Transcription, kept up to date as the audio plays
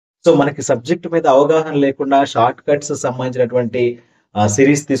So మనకి subject మీద అవగాహన లేకుండా షార్ట్ కట్స్ సంబంధించినటువంటి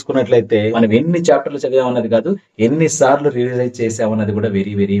సిరీస్ తీసుకున్నట్లయితే మనం ఎన్ని చాప్టర్లు చదివామన్నది కాదు, ఎన్ని సార్లు రివిజన్ చేసామన్నది కూడా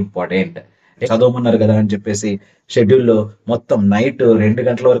వెరీ వెరీ ఇంపార్టెంట్. చదవమన్నారు కదా అని చెప్పేసి షెడ్యూల్లో మొత్తం నైట్ 2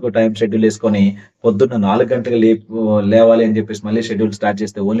 గంటల వరకు టైం షెడ్యూల్ వేసుకొని పొద్దున్న 4 గంటలకు లేవాలి అని చెప్పేసి మళ్ళీ షెడ్యూల్ స్టార్ట్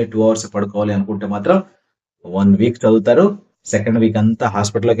చేస్తే ఓన్లీ 2 అవర్స్ పడుకోవాలి అనుకుంటే మాత్రం 1 వీక్ చదువుతారు, సెకండ్ వీక్ అంతా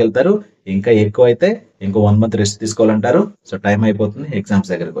హాస్పిటల్లోకి వెళ్తారు, ఇంకా ఎక్కువ అయితే ఇంకో 1 మంత్ రెస్ట్ తీసుకోవాలంటారు. సో టైం అయిపోతుంది,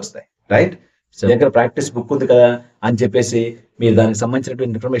 ఎగ్జామ్స్ దగ్గరికి వస్తాయి, రైట్? సో దగ్గర ప్రాక్టీస్ బుక్ ఉంది కదా అని చెప్పేసి మీరు దానికి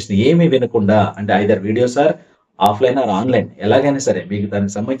సంబంధించినటువంటి ఇన్ఫర్మేషన్ ఏమీ వినకుండా, అంటే either videos or offline or online, ఎలాగైనా సరే మీకు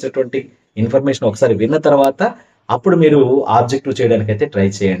దానికి సంబంధించినటువంటి ఇన్ఫర్మేషన్ ఒకసారి విన్న తర్వాత అప్పుడు మీరు ఆబ్జెక్టివ్ చేయడానికి అయితే ట్రై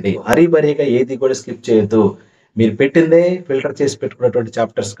చేయండి. హరీబరీగా ఏది కూడా స్కిప్ చేయొద్దు. మీరు పెట్టిందే ఫిల్టర్ చేసి పెట్టుకున్నటువంటి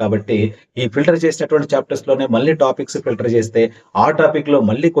చాప్టర్స్ కాబట్టి ఈ ఫిల్టర్ చేసినటువంటి చాప్టర్స్ లోనే మళ్ళీ టాపిక్స్ ఫిల్టర్ చేస్తే, ఆ టాపిక్ లో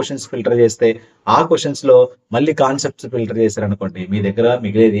మళ్ళీ క్వశ్చన్స్ ఫిల్టర్ చేస్తే, ఆ క్వశ్చన్స్ లో మళ్ళీ కాన్సెప్ట్స్ ఫిల్టర్ చేశారనుకోండి, మీ దగ్గర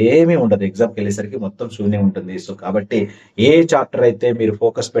మిగిలేదు ఏమీ ఉండదు. ఎగ్జామ్కి వెళ్ళేసరికి మొత్తం శూన్యం ఉంటుంది. సో కాబట్టి ఏ చాప్టర్ అయితే మీరు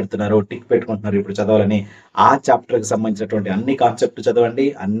ఫోకస్ పెడుతున్నారో, టిక్ పెట్టుకుంటున్నారు ఇప్పుడు చదవాలని, ఆ చాప్టర్ కి సంబంధించినటువంటి అన్ని కాన్సెప్ట్ చదవండి,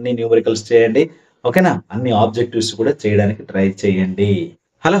 అన్ని న్యూమరికల్స్ చేయండి, ఓకేనా? అన్ని ఆబ్జెక్టివ్స్ కూడా చేయడానికి ట్రై చేయండి.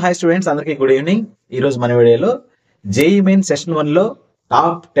 హలో హాయ్ స్టూడెంట్స్, అందరికీ గుడ్ ఈవినింగ్. ఈరోజు మన వీడియోలో JEE main session 1లో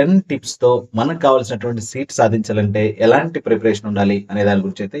top 10 tips తో మనకు కావాల్సినటువంటి సీట్ సాధించాలంటే ఎలాంటి ప్రిపరేషన్ ఉండాలి అనే దాని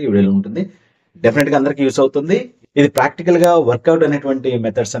గురించి అయితే ఈ వీడియోలో ఉంటుంది. డెఫినెట్ గా అందరికీ యూస్ అవుతుంది. ఇది ప్రాక్టికల్ గా వర్కౌట్ అనేటువంటి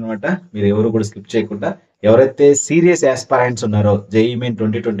మెథడ్స్ అనమాట. మీరు ఎవరు కూడా స్కిప్ చేయకుండా, ఎవరైతే సీరియస్ ఆస్పైరెంట్స్ ఉన్నారో జేఈ మెయిన్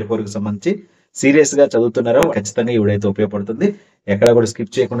 2024 కి సంబంధించి సీరియస్ గా చదువుతున్నారో ఖచ్చితంగా ఈ వీడియో అయితే ఉపయోగపడుతుంది. ఎక్కడ కూడా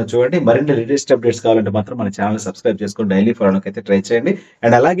స్కిప్ చేయకుండా చూడండి. మరిన్ని లేటెస్ట్ అప్డేట్స్ కావాలంటే మాత్రం మన ఛానల్ సబ్స్క్రైబ్ చేసుకొని డైలీ ఫాలోకి అయితే ట్రై చేయండి.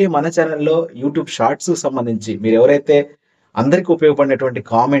 అండ్ అలాగే మన ఛానల్లో యూట్యూబ్ షార్ట్స్ సంబంధించి మీరు ఎవరైతే అందరికీ ఉపయోగపడినటువంటి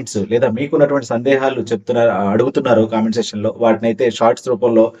కామెంట్స్ లేదా మీకున్నటువంటి సందేహాలు అడుగుతున్నారో కామెంట్ సెషన్ లో, వాటిని అయితే షార్ట్స్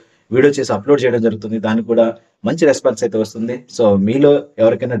రూపంలో వీడియో చేసి అప్లోడ్ చేయడం జరుగుతుంది. దానికి కూడా మంచి రెస్పాన్స్ అయితే వస్తుంది. సో మీలో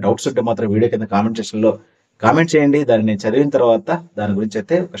ఎవరికైనా డౌట్స్ ఉంటే మాత్రం వీడియో కింద కామెంట్ సెషన్ లో కామెంట్ చేయండి. దాన్ని నేను చదివిన తర్వాత దాని గురించి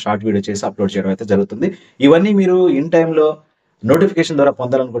అయితే ఒక షార్ట్ వీడియో చేసి అప్లోడ్ చేయడం అయితే జరుగుతుంది. ఇవన్నీ మీరు ఇన్ టైంలో నోటిఫికేషన్ ద్వారా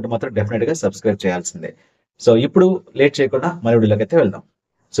పొందాలనుకుంటే మాత్రం డెఫినెట్ గా సబ్స్క్రైబ్ చేయాల్సిందే. సో ఇప్పుడు లేట్ చేయకుండా మన వీడియోలోకి అయితే వెళ్దాం.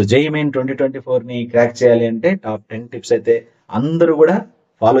 సో జేఈ మెయిన్ 2024 ని క్రాక్ చేయాలి అంటే టాప్ 10 టిప్స్ అయితే అందరూ కూడా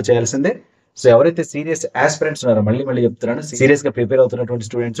ఫాలో చేయాల్సిందే. సో ఎవరైతే సీరియస్ ఆస్పిరెంట్స్ ఉన్నారో, మళ్ళీ మళ్ళీ చెప్తున్నాను, సీరియస్ గా ప్రిపేర్ అవుతున్నటువంటి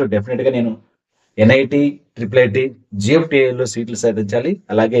స్టూడెంట్స్ డెఫినెట్ గా నేను ఎన్ఐటి, ట్రిపుల్ జిఎఫ్టిఏలో సీట్లు సాధించాలి,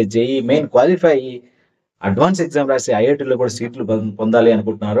 అలాగే జేఈ మెయిన్ క్వాలిఫై అయ్యి అడ్వాన్స్ ఎగ్జామ్ రాసి ఐఐటీలో కూడా సీట్లు పొందాలి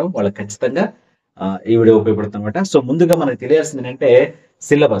అనుకుంటున్నారో వాళ్ళకి ఖచ్చితంగా ఈ వీడియో ఉపయోగపడుతుంది అనమాట. సో ముందుగా మనకు తెలియాల్సింది ఏంటంటే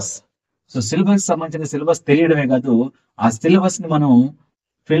సిలబస్. సో సిలబస్ సంబంధించిన సిలబస్ తెలియడమే కాదు, ఆ సిలబస్ ని మనం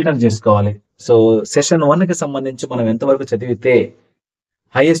ఫిల్టర్ చేసుకోవాలి. సో సెషన్ 1 కి సంబంధించి మనం ఎంతవరకు చదివితే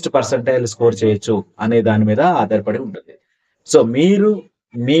హైయెస్ట్ పర్సంటైల్ స్కోర్ చేయొచ్చు అనే దాని మీద ఆధారపడి ఉంటుంది. సో మీరు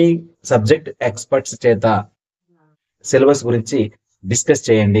మీ సబ్జెక్ట్ ఎక్స్పర్ట్స్ చేత సిలబస్ గురించి డిస్కస్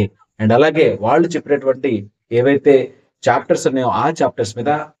చేయండి. అండ్ అలాగే వాళ్ళు చెప్పినటువంటి ఏవైతే చాప్టర్స్ ఉన్నాయో ఆ చాప్టర్స్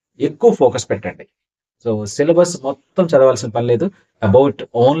మీద ఎక్కువ ఫోకస్ పెట్టండి. సో సిలబస్ మొత్తం చదవాల్సిన పని లేదు. అబౌట్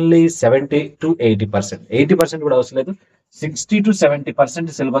ఓన్లీ 70 to 80%, 80% కూడా అవసరం లేదు, 60 to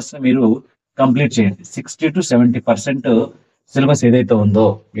 70% సిలబస్ మీరు కంప్లీట్ చేయండి. 60 to 70% సిలబస్ ఏదైతే ఉందో,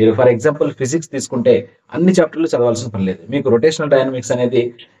 మీరు ఫర్ ఎగ్జాంపుల్ ఫిజిక్స్ తీసుకుంటే అన్ని చాప్టర్లు చదవాల్సిన పని లేదు. మీకు రొటేషనల్ డైనమిక్స్ అనేది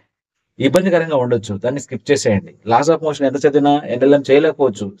ఇబ్బందికరంగా ఉండొచ్చు, దాన్ని స్కిప్ చేసేయండి. లాస్ ఆఫ్ మోషన్ ఎంత చదివినా ఎన్ఎల్ఎం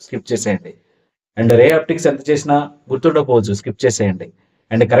చేయలేకపోవచ్చు, స్కిప్ చేసేయండి. అండ్ రే ఆప్టిక్స్ ఎంత చేసినా గుర్తుండకపోవచ్చు, స్కిప్ చేసేయండి.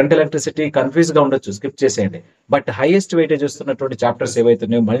 అండ్ కరెంట్ ఎలక్ట్రిసిటీ కన్ఫ్యూజ్ గా ఉండొచ్చు, స్కిప్ చేసేయండి. బట్ హైయెస్ట్ వెయిటేజ్ వస్తున్నటువంటి చాప్టర్స్ ఏవైతే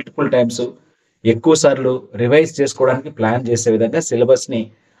ఉన్నాయో మల్టిపుల్ టైమ్స్ ఎక్కువ సార్లు రివైజ్ చేసుకోవడానికి ప్లాన్ చేసే విధంగా సిలబస్ ని,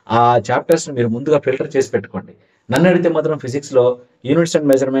 ఆ చాప్టర్స్ ని మీరు ముందుగా ఫిల్టర్ చేసి పెట్టుకోండి. నన్ను అడిగితే మాత్రం ఫిజిక్స్ లో units and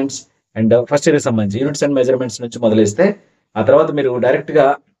measurements and first year సంబంధించి యూనిట్స్ అండ్ మెజర్మెంట్స్ నుంచి మొదలేస్తే ఆ తర్వాత మీరు డైరెక్ట్ గా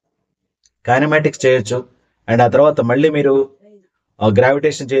కైనమాటిక్స్ చేయొచ్చు. అండ్ ఆ తర్వాత మళ్ళీ మీరు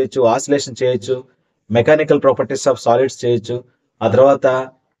గ్రావిటేషన్ చేయొచ్చు, ఆసిలేషన్ చేయొచ్చు, మెకానికల్ ప్రాపర్టీస్ ఆఫ్ సాలిడ్స్ చేయొచ్చు. ఆ తర్వాత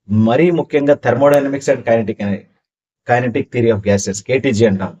మరీ ముఖ్యంగా thermodynamics and kinetic theory of gases, కేటీజీ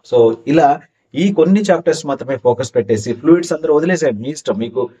అంటాం. సో ఇలా ఈ కొన్ని చాప్టర్స్ మాత్రమే ఫోకస్ పెట్టేసి ఫ్లూయిడ్స్ అందరూ వదిలేసేయండి, మీ ఇష్టం.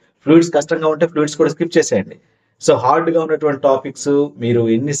 మీకు ఫ్లూయిడ్స్ కష్టంగా ఉంటే ఫ్లూయిడ్స్ కూడా స్కిప్ చేసేయండి. సో హార్డ్ గా ఉన్నటువంటి టాపిక్స్, మీరు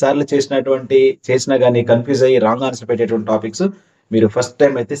ఎన్నిసార్లు చేసినా కానీ కన్ఫ్యూజ్ అయ్యి రాంగ్ ఆన్సర్ పెట్టేటువంటి టాపిక్స్ మీరు ఫస్ట్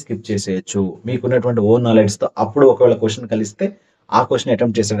టైం అయితే స్కిప్ చేసేయచ్చు, మీకున్నటువంటి ఓన్ నాలెడ్జ్ తో. అప్పుడు ఒకవేళ క్వశ్చన్ కలిస్తే ఆ క్వశ్చన్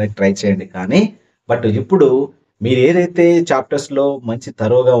అటెంప్ట్ చేసేదానికి ట్రై చేయండి. కానీ బట్ ఇప్పుడు మీరు ఏదైతే చాప్టర్స్ లో మంచి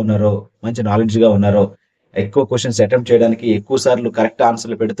తరోగా ఉన్నారో, మంచి నాలెడ్జ్ గా ఉన్నారో, ఎక్కువ క్వశ్చన్స్ అటెంప్ట్ చేయడానికి ఎక్కువ సార్లు కరెక్ట్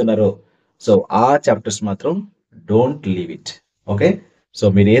ఆన్సర్లు పెడుతున్నారో, సో ఆ చాప్టర్స్ మాత్రం don't leave it. Okay, so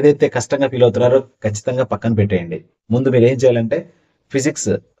మీరు ఏదైతే కష్టంగా ఫీల్ అవుతున్నారో ఖచ్చితంగా పక్కన పెట్టేయండి. ముందు మీరు ఏం చేయాలంటే ఫిజిక్స్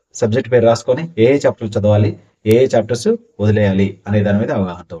సబ్జెక్ట్ పేరు రాసుకొని ఏ చాప్టర్లు చదవాలి, ఏ చాప్టర్స్ వదిలేయాలి అనే దాని మీద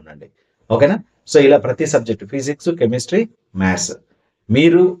అవగాహనతో ఉండండి. ఓకేనా? సో ఇలా ప్రతి సబ్జెక్ట్, ఫిజిక్స్, కెమిస్ట్రీ, మ్యాథ్స్,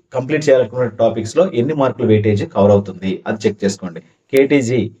 మీరు కంప్లీట్ చేయాలనుకున్న టాపిక్స్ లో ఎన్ని మార్కులు వెయిటేజ్ కవర్ అవుతుంది అది చెక్ చేసుకోండి.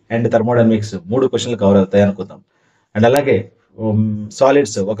 కేటీజీ అండ్ థర్మోడైనమిక్స్ 3 క్వశ్చన్లు కవర్ అవుతాయి అనుకుందాం. అండ్ అలాగే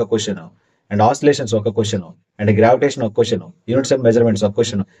సాలిడ్స్ ఒక క్వశ్చన్, అండ్ ఆసిలేషన్స్ ఒక క్వశ్చన్, అండ్ గ్రావిటేషన్ ఒక క్వశ్చన్, యూనిట్స్ అండ్ మెజర్మెంట్స్ ఒక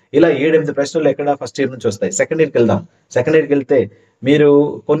క్వశ్చన్. ఇలా 7-8 ప్రశ్నలు ఎక్కడ ఫస్ట్ ఇయర్ నుంచి వస్తాయి. సెకండ్ ఇయర్కి వెళ్దాం. సెకండ్ ఇయర్కి వెళ్తే మీరు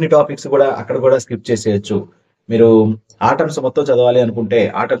కొన్ని టాపిక్స్ కూడా అక్కడ కూడా స్కిప్ చేసేయచ్చు. మీరు ఆటమ్స్ మొత్తం చదవాలి అనుకుంటే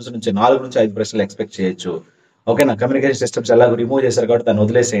ఆటమ్స్ నుంచి 4-5 ప్రశ్నలు ఎక్స్పెక్ట్ చేయొచ్చు. ఓకేనా? కమ్యూనికేషన్ సిస్టమ్స్ ఎలాగో రిమూవ్ చేశారు కాబట్టి దాన్ని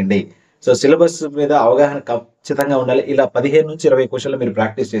వదిలేసేయండి. సో సిలబస్ మీద అవగాహన ఖచ్చితంగా ఉండాలి. ఇలా 15-20 క్వశ్చన్లు మీరు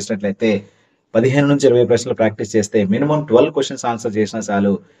ప్రాక్టీస్ చేసినట్లయితే 15-20 ప్రశ్నలు ప్రాక్టీస్ చేస్తే మినిమం 12 క్వశ్చన్స్ ఆన్సర్ చేసినా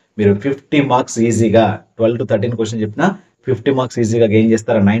చాలు. మీరు 50 మార్క్స్ ఈజీగా 12-13 క్వశ్చన్ చెప్పినా 50 మార్క్స్ ఈజీగా గెయిన్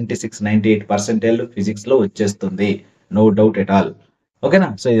చేస్తారా? 96-98% ఫిజిక్స్ లో వచ్చేస్తుంది. No doubt at all. ఓకేనా?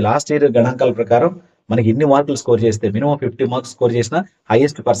 సో ఇది లాస్ట్ ఇయర్ గణాంకాల ప్రకారం మనకి ఇన్ని మార్కులు స్కోర్ చేస్తే మినిమం 50 మార్క్స్ స్కోర్ చేసిన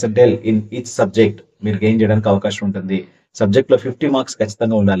highest percentage in each subject మీరు గెయిన్ చేయడానికి అవకాశం ఉంటుంది. సబ్జెక్ట్ లో 50 మార్క్స్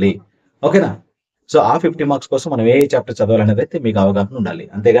ఖచ్చితంగా ఉండాలి. ఓకేనా? సో ఆ 50 మార్క్స్ కోసం మనం ఏ చాప్టర్ చదవాలనేది అయితే మీకు అవగాహన ఉండాలి.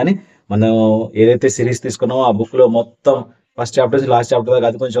 అంతేగాని మనం ఏదైతే సిరీస్ తీసుకున్నామో ఆ బుక్ లో మొత్తం ఫస్ట్ చాప్టర్ నుంచి లాస్ట్ చాప్టర్ దాకా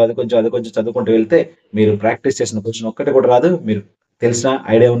అది కొంచెం చదువుకుంటూ వెళ్తే మీరు ప్రాక్టీస్ చేసిన క్వశ్చన్ ఒక్కటి కూడా రాదు. మీరు తెలిసిన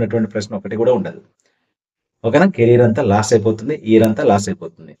ఐడియా ఉన్నటువంటి ప్రశ్న ఒకటి కూడా ఉండదు. ఓకేనా? కెరీర్ అంతా లాస్ అయిపోతుంది, ఇయర్ అంతా లాస్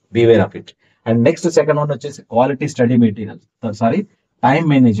అయిపోతుంది. Beware of it. And next second one వచ్చేసి quality study material, sorry time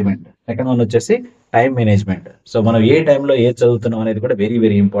management. Second one వచ్చేసి టైం మేనేజ్మెంట్. సో మనం ఏ టైంలో ఏది చదువుతున్నాం అనేది కూడా వెరీ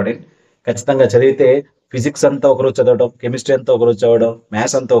వెరీ ఇంపార్టెంట్. ఖచ్చితంగా చదివితే ఫిజిక్స్ అంతా ఒకరోజు చదవడం, కెమిస్ట్రీ అంతా ఒకరోజు చదవడం,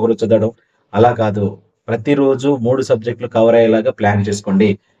 మ్యాథ్స్ అంతా ఒకరోజు చదవడం అలా కాదు. ప్రతిరోజు 3 సబ్జెక్టులు కవర్ అయ్యేలాగా ప్లాన్ చేసుకోండి.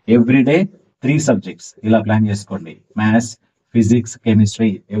 ఎవ్రీడే 3 సబ్జెక్ట్స్ ఇలా ప్లాన్ చేసుకోండి. Maths, physics,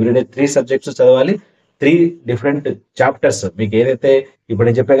 chemistry everyday 3 subjects చదవాలి. 3 డిఫరెంట్ చాప్టర్స్ మీకు ఏదైతే ఇప్పుడు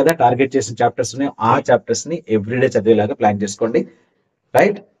నేను చెప్పా కదా టార్గెట్ చేసిన చాప్టర్స్ ఉన్నాయో ఆ చాప్టర్స్ ని ఎవ్రీడే చదివేలాగా ప్లాన్ చేసుకోండి.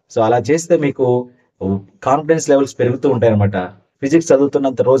 రైట్? సో అలా చేస్తే మీకు కాన్ఫిడెన్స్ లెవెల్స్ పెరుగుతూ ఉంటాయి అనమాట. ఫిజిక్స్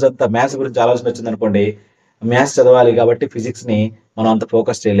చదువుతున్నంత రోజంతా మ్యాథ్స్ గురించి ఆలోచన వచ్చింది అనుకోండి, మ్యాథ్స్ చదవాలి కాబట్టి ఫిజిక్స్ ని మనం అంత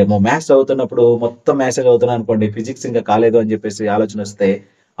ఫోకస్ చేయలేము. మ్యాథ్స్ చదువుతున్నప్పుడు మొత్తం మ్యాథ్స్ చదువుతున్నాను అనుకోండి, ఫిజిక్స్ ఇంకా కాలేదు అని చెప్పేసి ఆలోచన వస్తే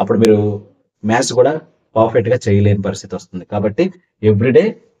అప్పుడు మీరు మ్యాథ్స్ కూడా పర్ఫెక్ట్ గా చేయలేని పరిస్థితి వస్తుంది. కాబట్టి ఎవ్రీడే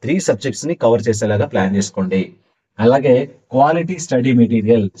 3 సబ్జెక్ట్స్ ని కవర్ చేసేలాగా ప్లాన్ చేసుకోండి. అలాగే quality study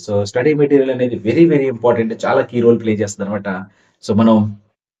material. So study material అనేది వెరీ వెరీ ఇంపార్టెంట్, చాలా కీ రోల్ ప్లే చేస్తుంది అనమాట. సో మనం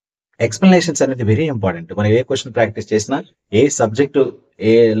ఎక్స్ప్లెనేషన్స్ అనేది వెరీ ఇంపార్టెంట్. మనం ఏ క్వశ్చన్ ప్రాక్టీస్ చేసినా, ఏ సబ్జెక్టు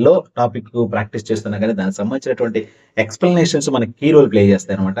ఏలో టాపిక్ ప్రాక్టీస్ చేస్తున్నా కానీ దానికి సంబంధించినటువంటి ఎక్స్ప్లెనేషన్స్ మనకి కీ రోల్ ప్లే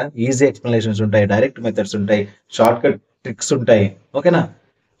చేస్తాయి అనమాట. ఈజీ ఎక్స్ప్లెనేషన్స్ ఉంటాయి, డైరెక్ట్ మెథడ్స్ ఉంటాయి, షార్ట్ కట్ ట్రిక్స్ ఉంటాయి. ఓకేనా?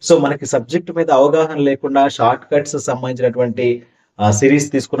 సో మనకి సబ్జెక్ట్ మీద అవగాహన లేకుండా షార్ట్ కట్స్ సంబంధించినటువంటి సిరీస్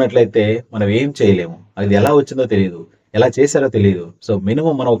తీసుకున్నట్లయితే మనం ఏం చేయలేము. అది ఎలా వచ్చిందో తెలియదు, ఎలా చేశారో తెలియదు. సో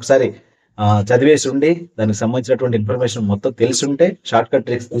మినిమం మనం ఒకసారి చదివేసి ఉండి దానికి సంబంధించినటువంటి ఇన్ఫర్మేషన్ మొత్తం తెలిసి ఉంటే షార్ట్ కట్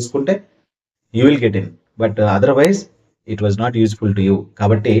ట్రిక్స్ తీసుకుంటే you will get in. But otherwise it was not useful to you.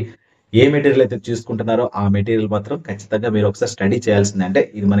 కాబట్టి ఏ మెటీరియల్ అయితే చూసుకుంటున్నారో ఆ మెటీరియల్ మాత్రం ఖచ్చితంగా మీరు ఒకసారి స్టడీ చేయాల్సిందే. అంటే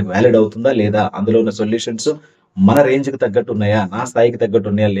ఇది మనకి వ్యాలిడ్ అవుతుందా లేదా, అందులో ఉన్న సొల్యూషన్స్ మన రేంజ్కి తగ్గట్టు ఉన్నాయా, నా స్థాయికి తగ్గట్టు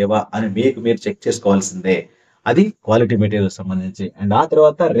ఉన్నాయా లేవా అని మీకు మీరు చెక్ చేసుకోవాల్సిందే. అది క్వాలిటీ మెటీరియల్ సంబంధించి. అండ్ ఆ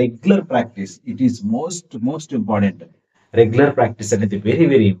తర్వాత regular practice, it is most most important. Regular practice అనేది వెరీ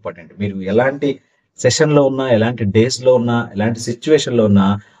వెరీ ఇంపార్టెంట్. మీరు ఎలాంటి సెషన్ లో ఉన్నా, ఎలాంటి డేస్ లో ఉన్నా, ఎలాంటి సిచ్యువేషన్ లో ఉన్నా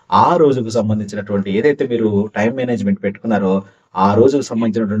ఆ రోజుకు సంబంధించినటువంటి ఏదైతే మీరు టైం మేనేజ్మెంట్ పెట్టుకున్నారో ఆ రోజుకు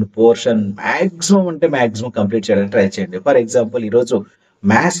సంబంధించినటువంటి పోర్షన్ మాక్సిమం అంటే మాక్సిమం కంప్లీట్ చేయడానికి ట్రై చేయండి. ఫర్ ఎగ్జాంపుల్ ఈ రోజు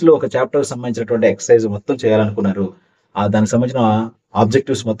మ్యాథ్స్ లో ఒక చాప్టర్ సంబంధించినటువంటి ఎక్సర్సైజ్ మొత్తం చేయాలనుకున్నారు, దానికి సంబంధించిన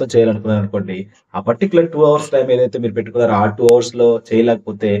ఆబ్జెక్టివ్స్ మొత్తం చేయాలనుకున్నారు అనుకోండి, ఆ పర్టికులర్ 2 అవర్స్ టైం ఏదైతే మీరు పెట్టుకున్నారో ఆ 2 అవర్స్ లో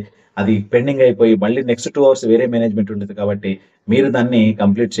చేయలేకపోతే అది పెండింగ్ అయిపోయి మళ్ళీ నెక్స్ట్ 2 అవర్స్ వేరే మేనేజ్మెంట్ ఉంటుంది కాబట్టి మీరు దాన్ని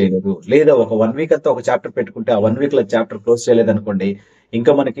కంప్లీట్ చేయలేదు. లేదా ఒక 1 వీక్ అంతా ఒక చాప్టర్ పెట్టుకుంటే ఆ 1 వీక్ లో చాప్టర్ క్లోజ్ చేయలేదు అనుకోండి,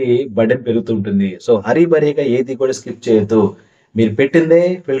 ఇంకా మనకి బర్డెన్ పెరుగుతూ ఉంటుంది. సో హరీబరీగా ఏది కూడా స్కిప్ చేయొద్దు. మీరు పెట్టిందే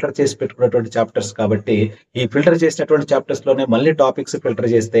ఫిల్టర్ చేసి పెట్టుకున్నటువంటి చాప్టర్స్ కాబట్టి ఈ ఫిల్టర్ చేసినటువంటి చాప్టర్స్ లోనే మళ్ళీ టాపిక్స్ ఫిల్టర్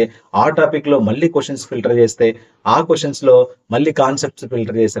చేస్తే, ఆ టాపిక్ లో మళ్ళీ క్వశ్చన్స్ ఫిల్టర్ చేస్తే, ఆ క్వశ్చన్స్ లో మళ్ళీ కాన్సెప్ట్స్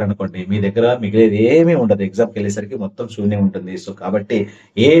ఫిల్టర్ చేశారనుకోండి, మీ దగ్గర మిగిలేది ఏమీ ఉండదు. ఎగ్జామ్కి వెళ్ళేసరికి మొత్తం శూన్యం ఉంటుంది. సో కాబట్టి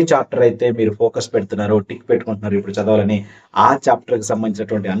ఏ చాప్టర్ అయితే మీరు ఫోకస్ పెడుతున్నారో, టిక్ పెట్టుకుంటున్నారో ఇప్పుడు చదవాలని, ఆ చాప్టర్ కి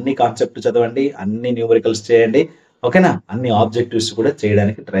సంబంధించినటువంటి అన్ని కాన్సెప్ట్ చదవండి, అన్ని న్యూమరికల్స్ చేయండి. ఓకేనా? అన్ని ఆబ్జెక్టివ్స్ కూడా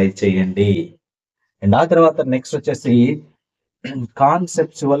చేయడానికి ట్రై చేయండి. అండ్ ఆ తర్వాత నెక్స్ట్ వచ్చేసి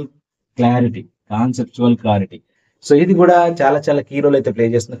conceptual clarity. Conceptual clarity. So ఇది కూడా చాలా చాలా కీ రోల్ అయితే ప్లే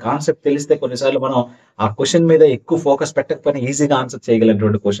చేస్తుంది. కాన్సెప్ట్ తెలిస్తే కొన్నిసార్లు మనం ఆ క్వశ్చన్ మీద ఎక్కువ ఫోకస్ పెట్టకపోయినా ఈజీగా ఆన్సర్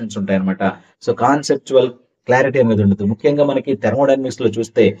చేయగలిగినటువంటి క్వశ్చన్స్ ఉంటాయన్నమాట. సో కాన్సెప్చువల్ క్లారిటీ అనేది ఉండదు. ముఖ్యంగా మనకి థర్మోడైనమిక్స్ లో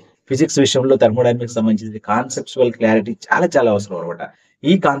చూస్తే ఫిజిక్స్ విషయంలో థర్మోడైనమిక్స్ సంబంధించి కాన్సెప్చువల్ క్లారిటీ చాలా చాలా అవసరం అనమాట.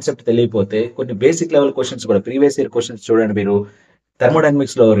 ఈ కాన్సెప్ట్ తెలియకపోతే కొన్ని బేసిక్ లెవెల్ క్వశ్చన్స్ కూడా, ప్రీవియస్ ఇయర్ క్వశ్చన్స్ చూడండి మీరు,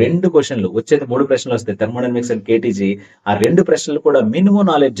 థర్మోడైనమిక్స్ లో 2 క్వశ్చన్లు వచ్చేది 3 ప్రశ్నలు వస్తాయి. Thermodynamics and కేటీజీ. ఆ 2 ప్రశ్నలు కూడా మినిమం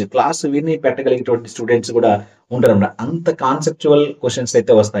నాలెడ్జ్ క్లాస్ విని పెట్టగలిగేటువంటి స్టూడెంట్స్ కూడా ఉంటారన్నమాట. అంత కాన్సెప్చువల్ క్వశ్చన్స్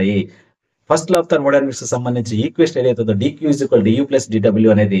అయితే వస్తాయి. ఫస్ట్ లా ఆఫ్ థర్మోడైనమిక్స్ సంబంధించి ఈక్వేషన్ ఏదైతుందో DQ is equal DU plus DW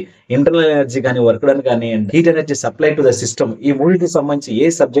అనేది ఇంటర్నల్ ఎనర్జీ కానీ వర్క్ డన్ కానీ heat energy supply to the system, ఈ మూడింటికి సంబంధించి ఏ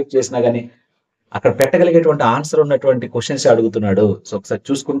సబ్జెక్ట్ చేసినా కానీ అక్కడ పెట్టగలిగేటువంటి ఆన్సర్ ఉన్నటువంటి క్వశ్చన్స్ అడుగుతున్నాడు. సో ఒకసారి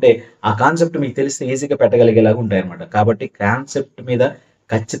చూసుకుంటే ఆ కాన్సెప్ట్ మీకు తెలిస్తే ఈజీగా పెట్టగలిగేలాగా ఉంటాయి అనమాట. కాబట్టి కాన్సెప్ట్ మీద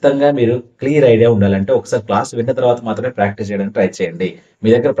ఖచ్చితంగా మీరు క్లియర్ ఐడియా ఉండాలంటే ఒకసారి క్లాస్ విన్న తర్వాత మాత్రమే ప్రాక్టీస్ చేయడానికి ట్రై చేయండి. మీ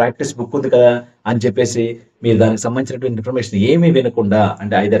దగ్గర ప్రాక్టీస్ బుక్ ఉంది కదా అని చెప్పేసి మీరు దానికి సంబంధించినటువంటి ఇన్ఫర్మేషన్ ఏమీ వినకుండా,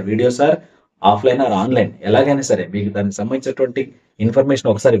 అంటే either videos or offline or online, ఎలాగైనా సరే మీకు దానికి సంబంధించినటువంటి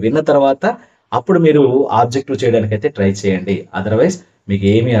ఇన్ఫర్మేషన్ ఒకసారి విన్న తర్వాత అప్పుడు మీరు ఆబ్జెక్టివ్ చేయడానికి అయితే ట్రై చేయండి. అదర్వైజ్ మీకు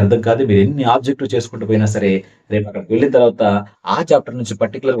ఏమీ అర్థం కాదు. మీరు ఎన్ని ఆబ్జెక్టివ్ చేసుకుంటూ పోయినా సరే రేపు అక్కడికి వెళ్ళిన తర్వాత ఆ చాప్టర్ నుంచి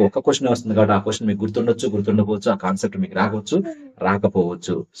పర్టికులర్ గా ఒక క్వశ్చన్ వస్తుంది కాబట్టి ఆ క్వశ్చన్ మీకు గుర్తుండొచ్చు, గుర్తుండకపోవచ్చు, ఆ కాన్సెప్ట్ మీకు రావచ్చు,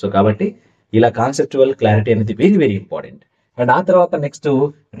 రాకపోవచ్చు. సో కాబట్టి ఇలా కాన్సెప్చువల్ క్లారిటీ అనేది వెరీ వెరీ ఇంపార్టెంట్. అండ్ ఆ తర్వాత next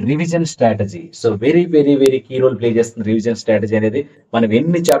revision strategy. So very very very key role play చేస్తుంది రివిజన్ స్ట్రాటజీ అనేది. మనం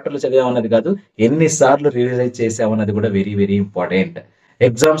ఎన్ని చాప్టర్లు చదివామన్నది కాదు, ఎన్నిసార్లు రివిజన్ చేసామన్నది కూడా వెరీ వెరీ ఇంపార్టెంట్.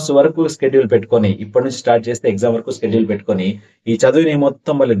 ఎగ్జామ్స్ వరకు స్కెడ్యూల్ పెట్టుకొని, ఇప్పటి నుంచి స్టార్ట్ చేస్తే ఎగ్జామ్ వరకు స్కెడ్యూల్ పెట్టుకొని ఈ చదువుని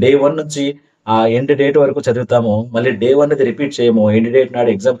మొత్తం మళ్ళీ డే 1 నుంచి ఆ ఎండ్ డేట్ వరకు చదువుతాము. మళ్ళీ డే 1 అది రిపీట్ చేయము, ఎండ్ డేట్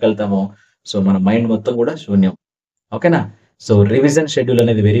నాడు ఎగ్జామ్కి వెళ్తాము. సో మన మైండ్ మొత్తం కూడా శూన్యం. ఓకేనా? సో రివిజన్ షెడ్యూల్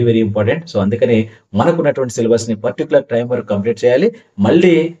అనేది వెరీ వెరీ ఇంపార్టెంట్. సో అందుకని మనకున్నటువంటి సిలబస్ ని పర్టికులర్ టైం వరకు కంప్లీట్ చేయాలి.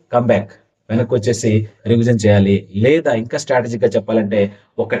 మళ్ళీ కమ్బ్యాక్ వెనక్కి వచ్చేసి రివిజన్ చేయాలి. లేదా ఇంకా స్ట్రాటజిక్ గా చెప్పాలంటే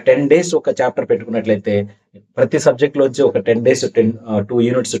ఒక 10 డేస్ ఒక చాప్టర్ పెట్టుకున్నట్లయితే ప్రతి సబ్జెక్ట్ లోంచి ఒక 10 డేస్ 2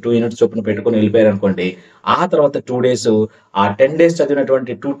 యూనిట్స్ చొప్పున పెట్టుకుని వెళ్ళిపోయారు అనుకోండి. ఆ తర్వాత 2 డేస్ ఆ 10 డేస్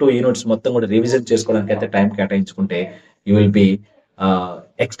చదివినటువంటి 2 యూనిట్స్ మొత్తం కూడా రివిజన్ చేసుకోవడానికి అయితే time కేటాయించుకుంటే you will be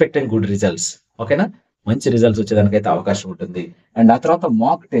expecting good results. ఓకేనా? మంచి రిజల్ట్స్ వచ్చేదానికైతే అవకాశం ఉంటుంది. అండ్ ఆ తర్వాత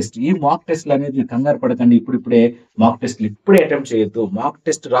మాక్ టెస్ట్. ఈ మాక్ టెస్ట్లు అనేది కంగారు పడకండి. ఇప్పుడే మాక్ టెస్ట్లు ఇప్పుడే అటెంప్ట్ చేయొద్దు. Mock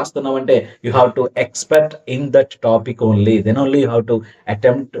test రాస్తున్నామంటే you have to expect in that topic only, then only you have to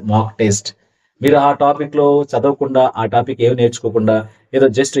attempt mock test. మీరు ఆ టాపిక్ లో చదవకుండా, ఆ టాపిక్ ఏమి నేర్చుకోకుండా ఏదో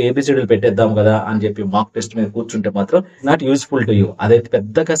జస్ట్ ఏబిసిడీలు పెట్టేద్దాం కదా అని చెప్పి మాక్ టెస్ట్ మీద కూర్చుంటే మాత్రం నాట్ యూస్ఫుల్ టు యూ. అదైతే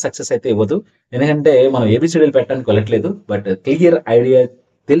పెద్దగా సక్సెస్ అయితే ఇవ్వదు. ఎందుకంటే మనం ఏబిసిడీలు పెట్టడానికి వెళ్ళట్లేదు, బట్ క్లియర్ ఐడియా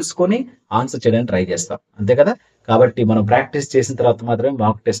తెలుసుకొని ఆన్సర్ చేయడానికి ట్రై చేస్తాం, అంతే కదా? కాబట్టి మనం ప్రాక్టీస్ చేసిన తర్వాత మాత్రమే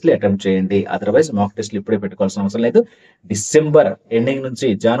మాక్ టెస్ట్లు అటెంప్ట్ చేయండి. అదర్వైజ్ మాక్ టెస్ట్లు ఇప్పుడే పెట్టుకోవాల్సిన అవసరం లేదు. డిసెంబర్ ఎండింగ్ నుంచి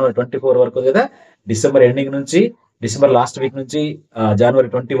జనవరి 24 వరకు కదా, డిసెంబర్ ఎండింగ్ నుంచి డిసెంబర్ లాస్ట్ వీక్ నుంచి జనవరి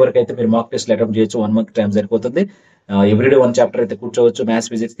 20 వరకు అయితే మీరు మాక్ టెస్ట్లు అటెంప్ట్ చేయొచ్చు. 1 మంత్ టైం సరిపోతుంది. ఎవ్రీడే 1 చాప్టర్ అయితే కూర్చోవచ్చు.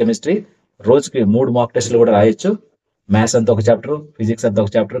 మ్యాథ్స్, ఫిజిక్స్, కెమిస్ట్రీ రోజుకి 3 మాక్ టెస్ట్లు కూడా రాయొచ్చు. మ్యాథ్స్ అంతా ఒక చాప్టర్, ఫిజిక్స్ అంతా ఒక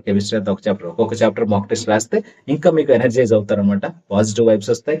చాప్టర్, కెమిస్ట్రీ అంతా ఒక చాప్టర్, ఒక్కొక్క చాప్టర్ మాక్ టెస్ట్ రాస్తే ఇంకా మీకు ఎనర్జైజ్ అవుతారనమాట. పాజిటివ్ వైబ్స్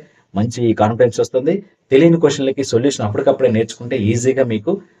వస్తాయి, మంచి కాన్ఫిడెన్స్ వస్తుంది. తెలియని క్వశ్చన్లకి సొల్యూషన్ అప్పటికప్పుడే నేర్చుకుంటే ఈజీగా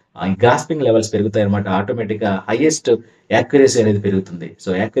మీకు గ్రాస్పింగ్ లెవెల్స్ పెరుగుతాయి అనమాట. ఆటోమేటిక్ గా హైయెస్ట్ యాక్యురసీ అనేది పెరుగుతుంది. సో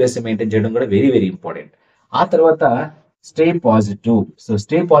యాక్యురసీ మెయింటైన్ చేయడం కూడా వెరీ వెరీ ఇంపార్టెంట్. ఆ తర్వాత stay positive. So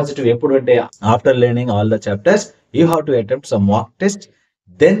stay positive ఎప్పుడు అంటే after learning all the chapters you have to attempt some mock test.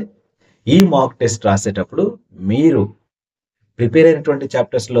 Then ఈ మాక్ టెస్ట్ రాసేటప్పుడు మీరు ప్రిపేర్ అయినటువంటి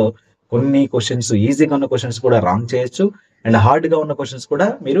చాప్టర్స్ లో కొన్ని క్వశ్చన్స్ ఈజీగా ఉన్న క్వశ్చన్స్ కూడా రాంగ్ చేయొచ్చు, అండ్ హార్డ్ గా ఉన్న క్వశ్చన్స్ కూడా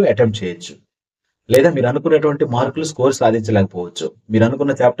మీరు అటెంప్ట్ చేయొచ్చు. లేదా మీరు అనుకున్నటువంటి మార్కులు స్కోర్ సాధించలేకపోవచ్చు. మీరు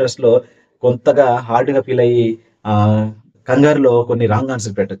అనుకున్న చాప్టర్స్ లో కొంతగా హార్డ్ గా ఫీల్ అయ్యి కంగారులో కొన్ని రాంగ్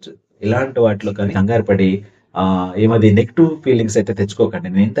ఆన్సర్ పెట్టొచ్చు. ఇలాంటి వాటిలో కానీ కంగారు పడి ఏమది నెగిటివ్ ఫీలింగ్స్ అయితే తెచ్చుకోకండి.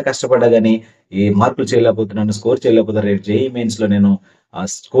 నేను ఇంత కష్టపడ్డా కానీ ఈ మార్కులు చేయలేకపోతున్నాను, స్కోర్ చేయలేకపోతున్నాను, రేపు జేఈ మెయిన్స్ లో నేను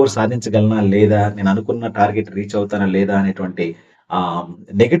స్కోర్ సాధించగలనా లేదా, నేను అనుకున్న టార్గెట్ రీచ్ అవుతానా లేదా అనేటువంటి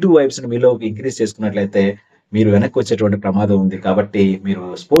నెగిటివ్ వైబ్స్ ని మీలో ఇంక్రీజ్ చేసుకున్నట్లయితే మీరు వెనక్కి వచ్చేటువంటి ప్రమాదం ఉంది. కాబట్టి మీరు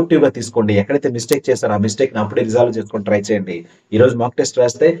స్పోర్టివ్ గా తీసుకోండి. ఎక్కడైతే మిస్టేక్ చేస్తారో ఆ మిస్టేక్ ని అప్పుడే రిజాల్వ్ చేసుకొని ట్రై చేయండి. ఈ రోజు మాక్ టెస్ట్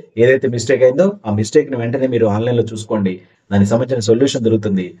రాస్తే ఏదైతే మిస్టేక్ అయిందో ఆ మిస్టేక్ ని వెంటనే మీరు ఆన్లైన్ లో చూసుకోండి. దానికి సంబంధించిన సొల్యూషన్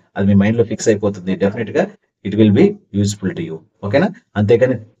దొరుకుతుంది. అది మీ మైండ్ లో ఫిక్స్ అయిపోతుంది. డెఫినెట్ గా it will be useful to you. ఓకేనా?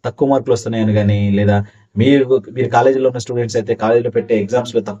 అంతేగాని తక్కువ మార్కులు వస్తున్నాయని కానీ, లేదా మీరు కాలేజీలో ఉన్న స్టూడెంట్స్ అయితే కాలేజీలో పెట్టే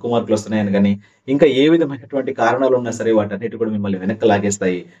ఎగ్జామ్స్ లో తక్కువ మార్కులు వస్తున్నాయని కానీ, ఇంకా ఏ విధమైనటువంటి కారణాలు ఉన్నా సరే వాటన్నిటి కూడా మిమ్మల్ని వెనక్కి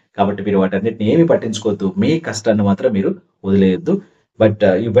లాగేస్తాయి. కాబట్టి మీరు వాటన్నిటిని ఏమి పట్టించుకోవద్దు. మీ కష్టాన్ని మాత్రం మీరు వదిలేయద్దు. But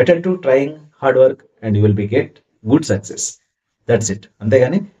you better to trying hard work and you will be get good success. That's it.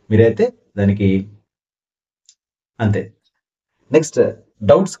 అంతేగాని మీరైతే దానికి అంతే. Next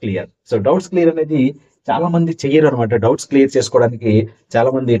doubts clear. So doubts clear అనేది చాలా మంది చెయ్యరు అనమాట. డౌట్స్ క్లియర్ చేసుకోవడానికి చాలా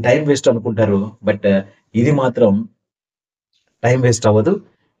మంది టైం వేస్ట్ అనుకుంటారు. బట్ ఇది మాత్రం టైం వేస్ట్ అవ్వదు.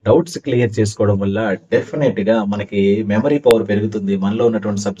 డౌట్స్ క్లియర్ చేసుకోవడం వల్ల డెఫినెట్ గా మనకి మెమరీ పవర్ పెరుగుతుంది. మనలో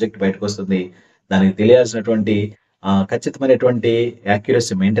ఉన్నటువంటి సబ్జెక్ట్ బయటకు వస్తుంది. దానికి తెలియాల్సినటువంటి ఖచ్చితమైనటువంటి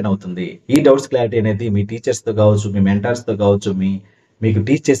యాక్యురసీ మెయింటైన్ అవుతుంది. ఈ డౌట్స్ క్లారిటీ అనేది మీ టీచర్స్ తో కావచ్చు, మీ మెంటర్స్ తో కావచ్చు, మీ మీకు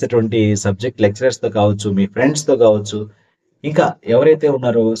టీచ్ చేసేటువంటి సబ్జెక్ట్ లెక్చరర్స్‌తో కావచ్చు, మీ ఫ్రెండ్స్‌తో కావచ్చు, ఇంకా ఎవరైతే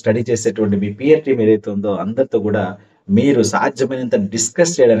ఉన్నారో స్టడీ చేసేటువంటి మీ పియర్ టీమ్ ఏదైతే ఉందో అందరితో గూడా మీరు సాధ్యమైనంత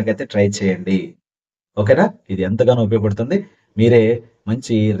డిస్కస్ చేయడానికైతే ట్రై చేయండి. ఓకేనా? ఇది ఎంతగానో ఉపయోగపడుతుంది. మీరే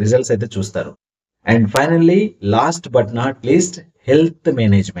మంచి రిజల్ట్స్ అయితే చూస్తారు. And finally last but not least health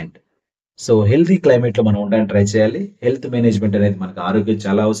management. So, healthy క్లైమేట్‌లో మనం ఉండడానికి ట్రై చేయాలి. హెల్త్ మేనేజ్‌మెంట్ అనేది మనకు ఆరోగ్యం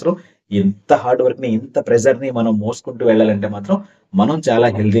చాలా అవసరం. ఇంత హార్డ్ వర్క్‌ని, ఇంత ప్రెషర్‌ని మనం మోసుకుంటూ వెళ్ళాలంటే మాత్రం మనం చాలా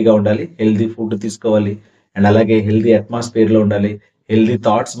హెల్తీగా ఉండాలి. హెల్తీ ఫుడ్ తీసుకోవాలి. అండ్ అలాగే హెల్తీ అట్మాస్ఫియర్‌లో ఉండాలి. హెల్తీ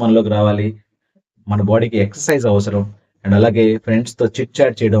థాట్స్ మనలోకి రావాలి. మన బాడీకి ఎక్సర్సైజ్ అవసరం. అండ్ అలాగే ఫ్రెండ్స్‌తో చిట్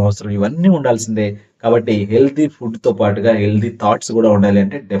చాట్ చేయడం అవసరం. ఇవన్నీ ఉండాల్సిందే. కాబట్టి హెల్తీ ఫుడ్‌తో పాటుగా హెల్తీ థాట్స్ గూడా ఉండాలి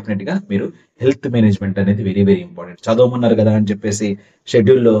అంటే డెఫినిట్‌గా మీరు హెల్త్ మేనేజ్‌మెంట్ అనేది వెరీ, వెరీ ఇంపార్టెంట్. చదవమన్నారు గదా! అని చెప్పేసి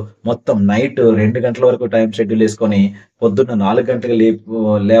షెడ్యూల్‌లో మొత్తం నైట్ 2 గంటల వరకు టైమ్ షెడ్యూల్ యేసుకొని పొద్దున్న 4 గంటలకు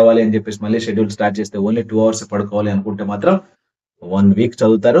లేవాలి అని చెప్పేసి మళ్ళీ షెడ్యూల్ స్టార్ట్ చేస్తే ఓన్లీ 2 అవర్స్ పడుకోవాలి అనుకుంటే మాత్రం 1 వీక్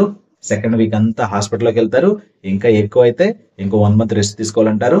చదువుతారు. సెకండ్ వీక్ అంతా హాస్పిటల్‌లోకెళ్తారు. ఇంకా ఎక్కువైతే ఇంకో 1 మంత్ రెస్ట్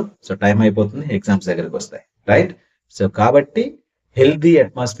తీసుకోవాలంటారు. సో, టైం అయిపోతుంది. ఎగ్జామ్స్ దగ్గరికొస్తాయి. రైట్? సో, కాబట్టి healthy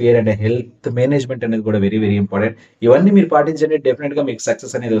atmosphere and health management అనేది కూడా వెరీ, వెరీ ఇంపార్టెంట్. ఇవన్నీ మీరు పాటించండి. డెఫినిట్‌గా మీకు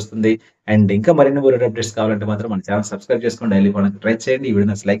సక్సెస్ అనేది వస్తుంది. అండ్ ఇంకా మరిన్ని బోలెడు అప్డేట్స్ కావాలంటే మాత్రం మన ఛానెల్ సబ్స్క్రైబ్ చేసుకొని డైలీ ఫాలోయింగ్‌కి ట్రై చేయండి. ఈ వీడియో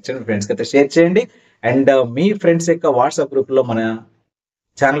నచ్చితే లైక్ చేయండి. ఫ్రెండ్స్‌కి అయితే షేర్ చేయండి. అండ్ మీ ఫ్రెండ్స్ యొక్క వాట్సాప్ గ్రూప్‌లో మన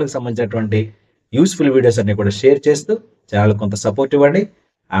ఛానెల్‌కి సంబంధించినటువంటి యూజ్‌ఫుల్ వీడియోస్ అన్ని కూడా షేర్ చేస్తూ ఛానెల్‌కి కొంత సపోర్ట్ ఇవ్వండి.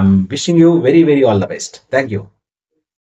 I'm wishing you very, very all the best. Thank you.